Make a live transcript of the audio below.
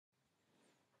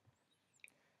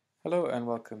Hello and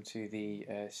welcome to the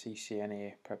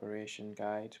CCNA preparation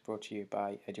guide brought to you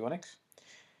by Eduonics.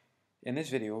 In this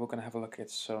video we're going to have a look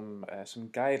at some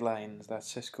guidelines that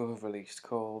Cisco have released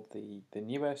called the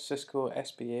newer Cisco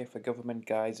SBA for Government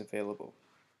Guides Available.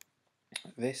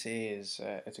 This is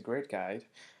it's a great guide.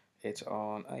 It's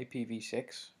on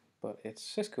IPv6, but it's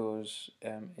Cisco's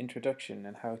introduction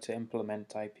and how to implement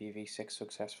IPv6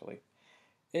 successfully.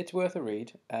 It's worth a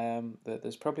read.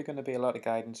 There's probably going to be a lot of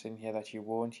guidance in here that you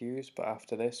won't use, but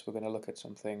after this we're going to look at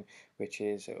something which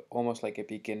is almost like a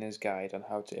beginner's guide on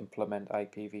how to implement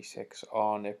IPv6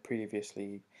 on a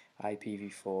previously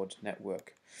IPv4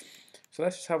 network. So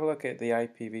let's just have a look at the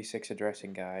IPv6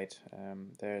 addressing guide.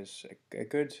 There's a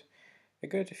good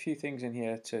few things in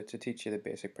here to teach you the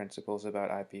basic principles about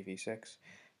IPv6.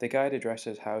 The guide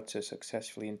addresses how to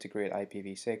successfully integrate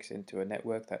IPv6 into a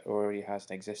network that already has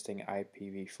an existing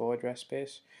IPv4 address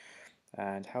space,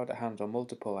 and how to handle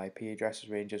multiple IP address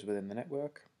ranges within the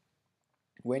network,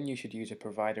 when you should use a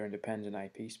provider-independent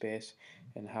IP space,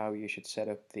 and how you should set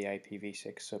up the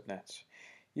IPv6 subnets.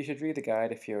 You should read the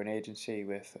guide if you're an agency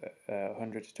with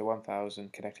 100 to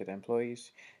 1,000 connected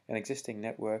employees, an existing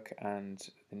network, and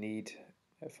the need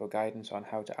for guidance on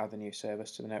how to add a new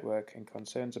service to the network, and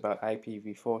concerns about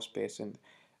IPv4 space and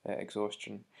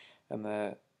exhaustion, and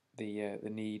the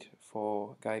need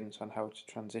for guidance on how to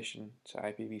transition to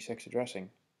IPv6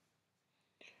 addressing.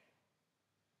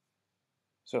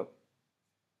 So,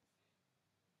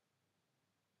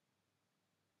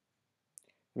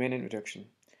 the main introduction.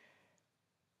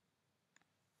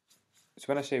 So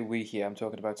when I say we here, I'm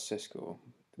talking about Cisco.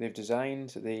 They've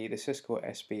designed the Cisco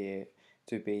SBA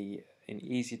to be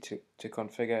easy to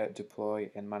configure, deploy,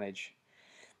 and manage.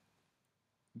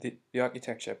 The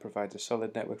architecture provides a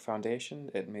solid network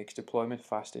foundation. It makes deployment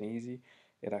fast and easy.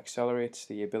 It accelerates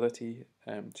the ability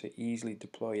to easily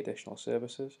deploy additional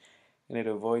services, and it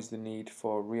avoids the need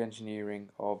for re-engineering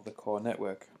of the core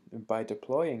network. And by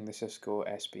deploying the Cisco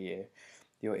SBA,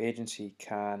 your agency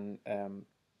can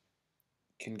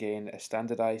gain a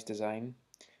standardized design,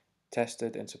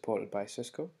 tested and supported by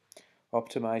Cisco,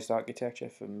 optimized architecture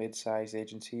for mid-sized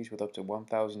agencies with up to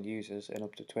 1,000 users and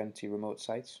up to 20 remote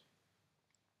sites.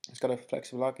 It's got a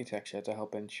flexible architecture to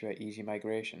help ensure easy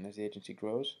migration as the agency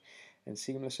grows, and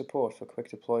seamless support for quick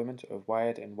deployment of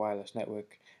wired and wireless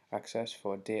network access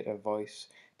for data, voice,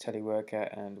 teleworker,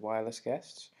 and wireless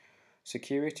guests.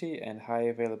 Security and high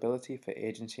availability for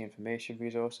agency information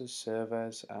resources,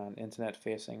 servers, and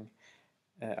internet-facing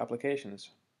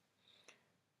applications.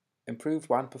 Improved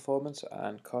WAN performance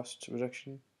and cost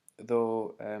reduction,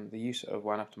 though the use of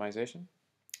WAN optimization.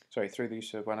 Through the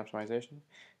use of WAN optimization,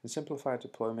 and simplified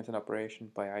deployment and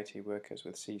operation by IT workers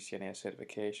with CCNA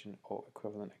certification or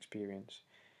equivalent experience,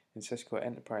 in Cisco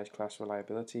enterprise class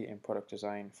reliability and product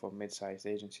design for mid-sized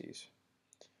agencies.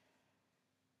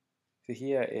 So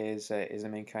here is the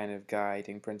main kind of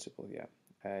guiding principle here.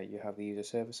 You have the user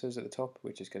services at the top,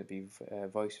 which is going to be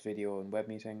voice, video, and web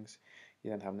meetings. You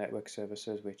then have network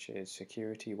services, which is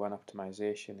security, WAN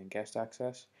optimization, and guest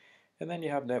access. And then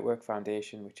you have network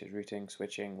foundation, which is routing,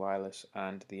 switching, wireless,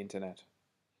 and the internet.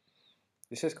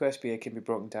 The Cisco SBA can be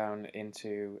broken down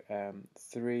into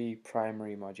three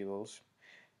primary modules,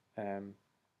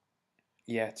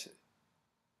 yet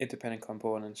independent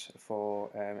components for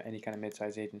any kind of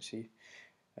mid-sized agency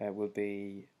will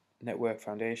be network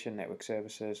foundation, network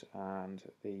services, and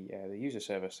the user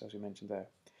service, as we mentioned there.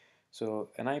 So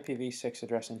an IPv6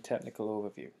 addressing technical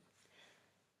overview.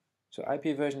 So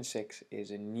IP version 6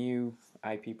 is a new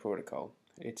IP protocol.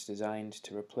 It's designed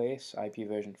to replace IP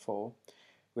version 4,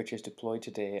 which is deployed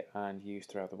today and used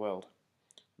throughout the world.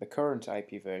 The current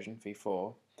IP version,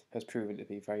 v4, has proven to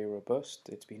be very robust.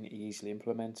 It's been easily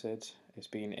implemented, it's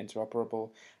been interoperable,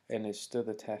 and has stood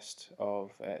the test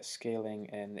of scaling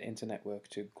an internet network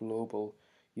to global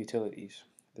utilities,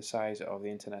 the size of the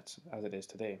internet as it is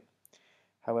today.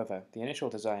 However, the initial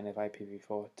design of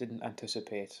IPv4 didn't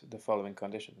anticipate the following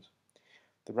conditions: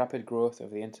 the rapid growth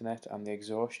of the internet and the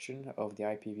exhaustion of the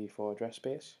IPv4 address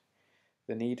space,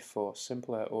 the need for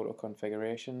simpler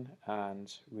auto-configuration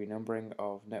and renumbering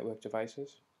of network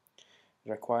devices,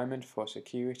 the requirement for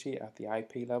security at the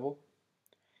IP level,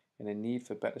 and a need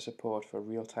for better support for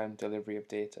real-time delivery of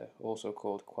data, also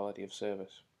called quality of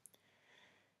service.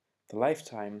 The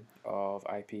lifetime of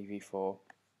IPv4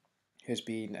 has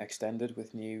been extended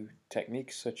with new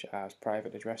techniques such as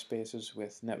private address spaces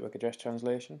with network address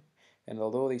translation, and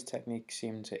although these techniques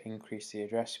seem to increase the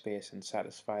address space and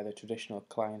satisfy the traditional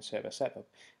client-server setup,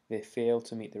 they fail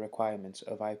to meet the requirements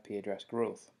of IP address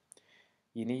growth.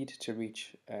 You need to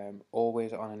reach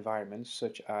always-on environments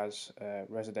such as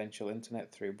residential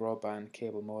internet through broadband,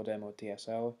 cable modem or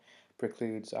DSL,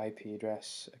 precludes IP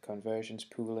address conversions,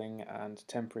 pooling and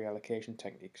temporary allocation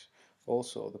techniques.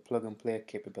 Also, the plug-and-play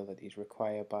capabilities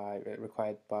required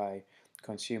by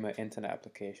consumer internet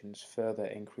applications further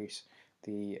increase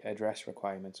the address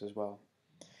requirements as well.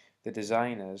 The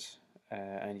designers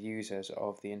and users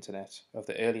of the internet, of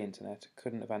the early internet,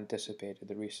 couldn't have anticipated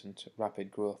the recent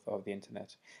rapid growth of the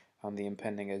internet and the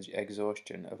impending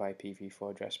exhaustion of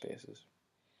IPv4 address spaces.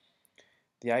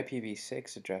 The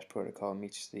IPv6 address protocol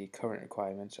meets the current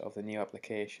requirements of the new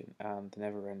application and the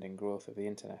never-ending growth of the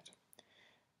internet.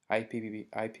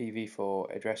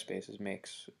 IPv4 address spaces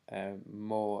makes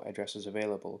more addresses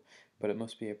available, but it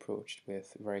must be approached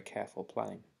with very careful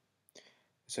planning.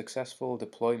 Successful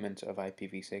deployment of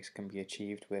IPv6 can be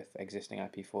achieved with existing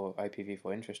IPv4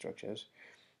 infrastructures.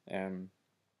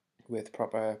 With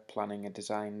proper planning and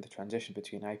design, the transition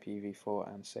between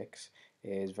IPv4 and 6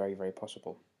 is very, very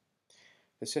possible.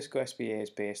 The Cisco SBA is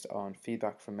based on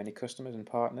feedback from many customers and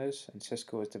partners, and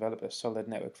Cisco has developed a solid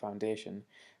network foundation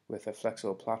with a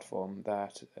flexible platform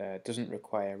that doesn't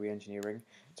require re-engineering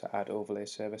to add overlay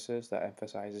services that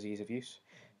emphasizes ease of use.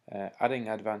 Adding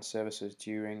advanced services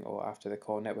during or after the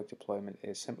core network deployment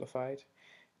is simplified.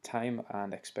 Time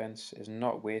and expense is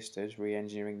not wasted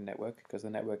re-engineering the network because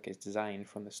the network is designed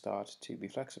from the start to be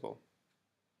flexible.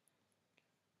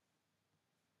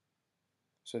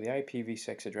 So the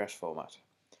IPv6 address format.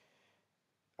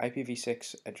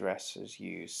 IPv6 addresses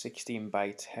use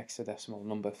 16-byte hexadecimal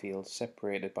number fields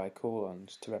separated by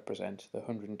colons to represent the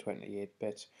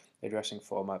 128-bit addressing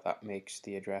format that makes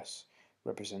the address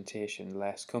representation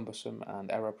less cumbersome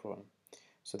and error-prone.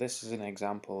 So this is an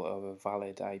example of a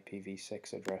valid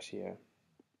IPv6 address here.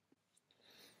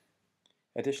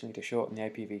 Additionally, to shorten the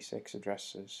IPv6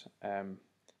 addresses and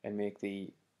make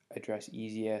the address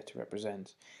easier to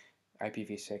represent,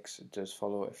 IPv6 does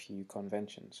follow a few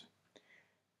conventions.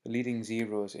 The leading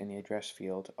zeros in the address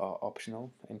field are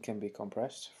optional and can be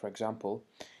compressed. For example,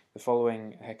 the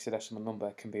following hexadecimal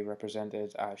number can be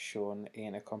represented as shown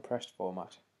in a compressed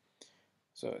format.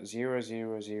 So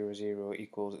 0000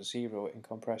 equals 0 in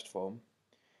compressed form.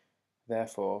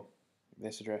 Therefore,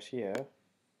 this address here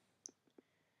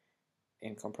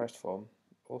in compressed form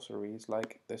also reads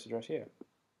like this address here.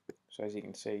 So as you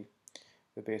can see,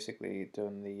 they've basically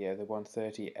done the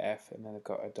 130F and then they've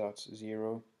got a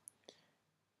 .0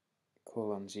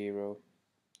 colon 0,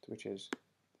 which is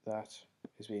that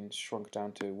is being shrunk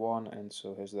down to 1, and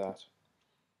so is that.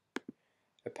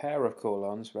 A pair of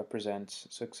colons represents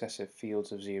successive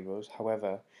fields of zeros.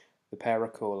 However, the pair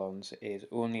of colons is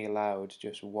only allowed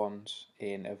just once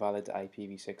in a valid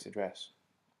IPv6 address.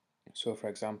 So for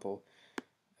example,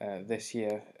 this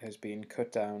here has been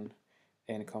cut down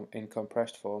in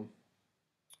compressed form,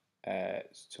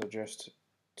 so just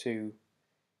 2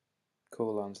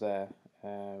 colons there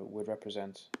would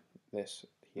represent this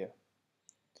here.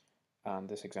 And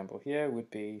this example here would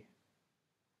be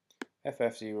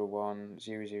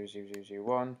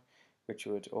FF01000001, which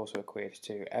would also equate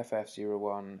to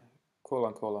FF01 :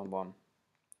 1.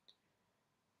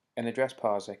 An address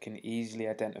parser can easily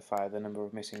identify the number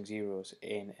of missing zeros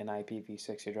in an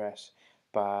IPv6 address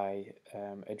by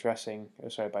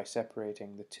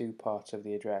separating the two parts of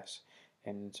the address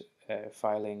and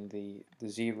filling the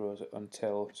zeros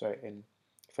until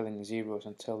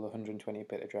the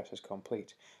 120-bit address is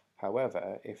complete.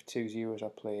 However, if 2 zeros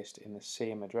are placed in the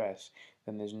same address,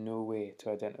 then there's no way to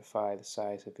identify the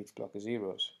size of each block of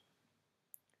zeros.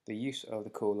 The use of the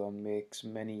colon makes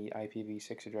many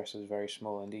IPv6 addresses very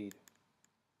small indeed.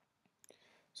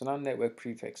 So now network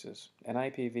prefixes. In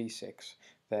IPv6,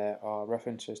 there are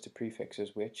references to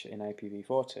prefixes which, in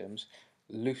IPv4 terms,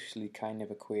 loosely kind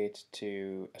of equate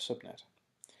to a subnet.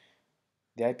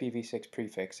 The IPv6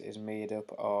 prefix is made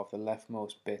up of the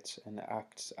leftmost bits and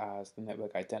acts as the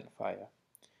network identifier.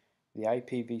 The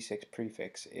IPv6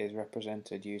 prefix is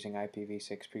represented using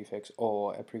IPv6 prefix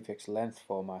or a prefix length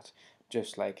format,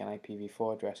 just like an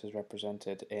IPv4 address is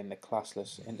represented in the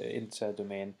classless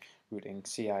inter-domain routing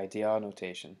CIDR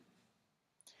notation.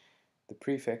 The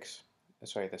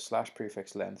slash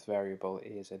prefix length variable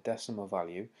is a decimal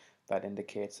value that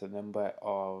indicates the number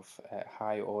of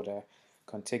high-order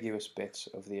contiguous bits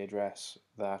of the address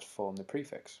that form the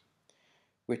prefix,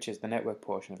 which is the network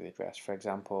portion of the address. For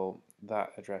example,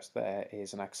 that address there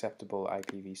is an acceptable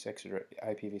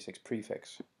IPv6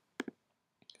 prefix.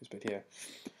 This bit here.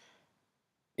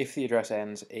 If the address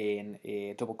ends in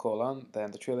a double colon,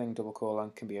 then the trailing double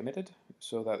colon can be omitted,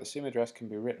 so that the same address can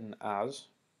be written as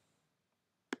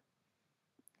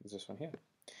this one here.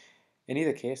 In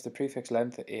either case, the prefix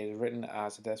length is written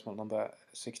as a decimal number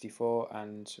 64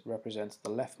 and represents the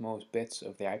leftmost bits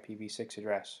of the IPv6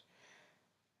 address.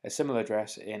 A similar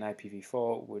address in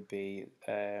IPv4 would be,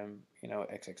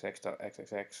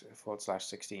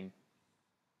 xxx.xxx/16.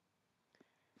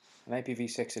 And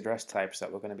IPv6 address types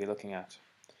that we're going to be looking at.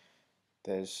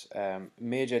 There's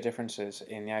major differences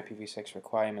in the IPv6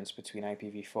 requirements between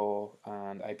IPv4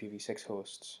 and IPv6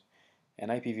 hosts. An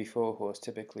IPv4 host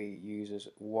typically uses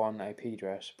one IP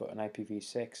address, but an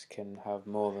IPv6 can have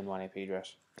more than one IP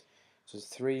address. So there's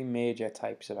three major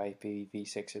types of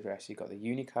IPv6 address. You've got the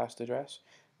unicast address,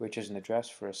 which is an address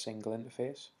for a single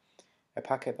interface. A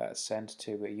packet that is sent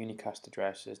to a unicast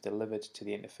address is delivered to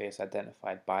the interface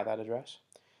identified by that address.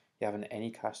 You have an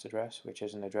anycast address, which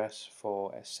is an address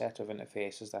for a set of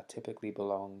interfaces that typically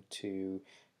belong to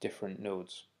different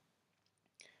nodes.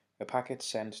 A packet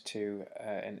sent to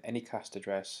an anycast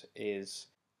address is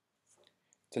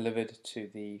delivered to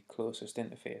the closest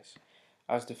interface,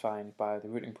 as defined by the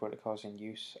routing protocols in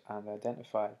use and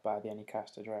identified by the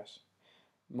anycast address.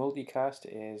 Multicast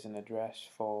is an address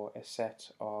for a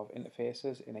set of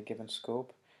interfaces in a given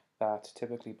scope that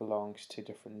typically belongs to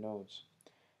different nodes.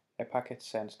 A packet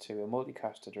sent to a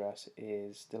multicast address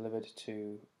is delivered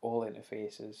to all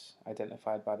interfaces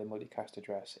identified by the multicast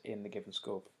address in the given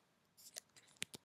scope.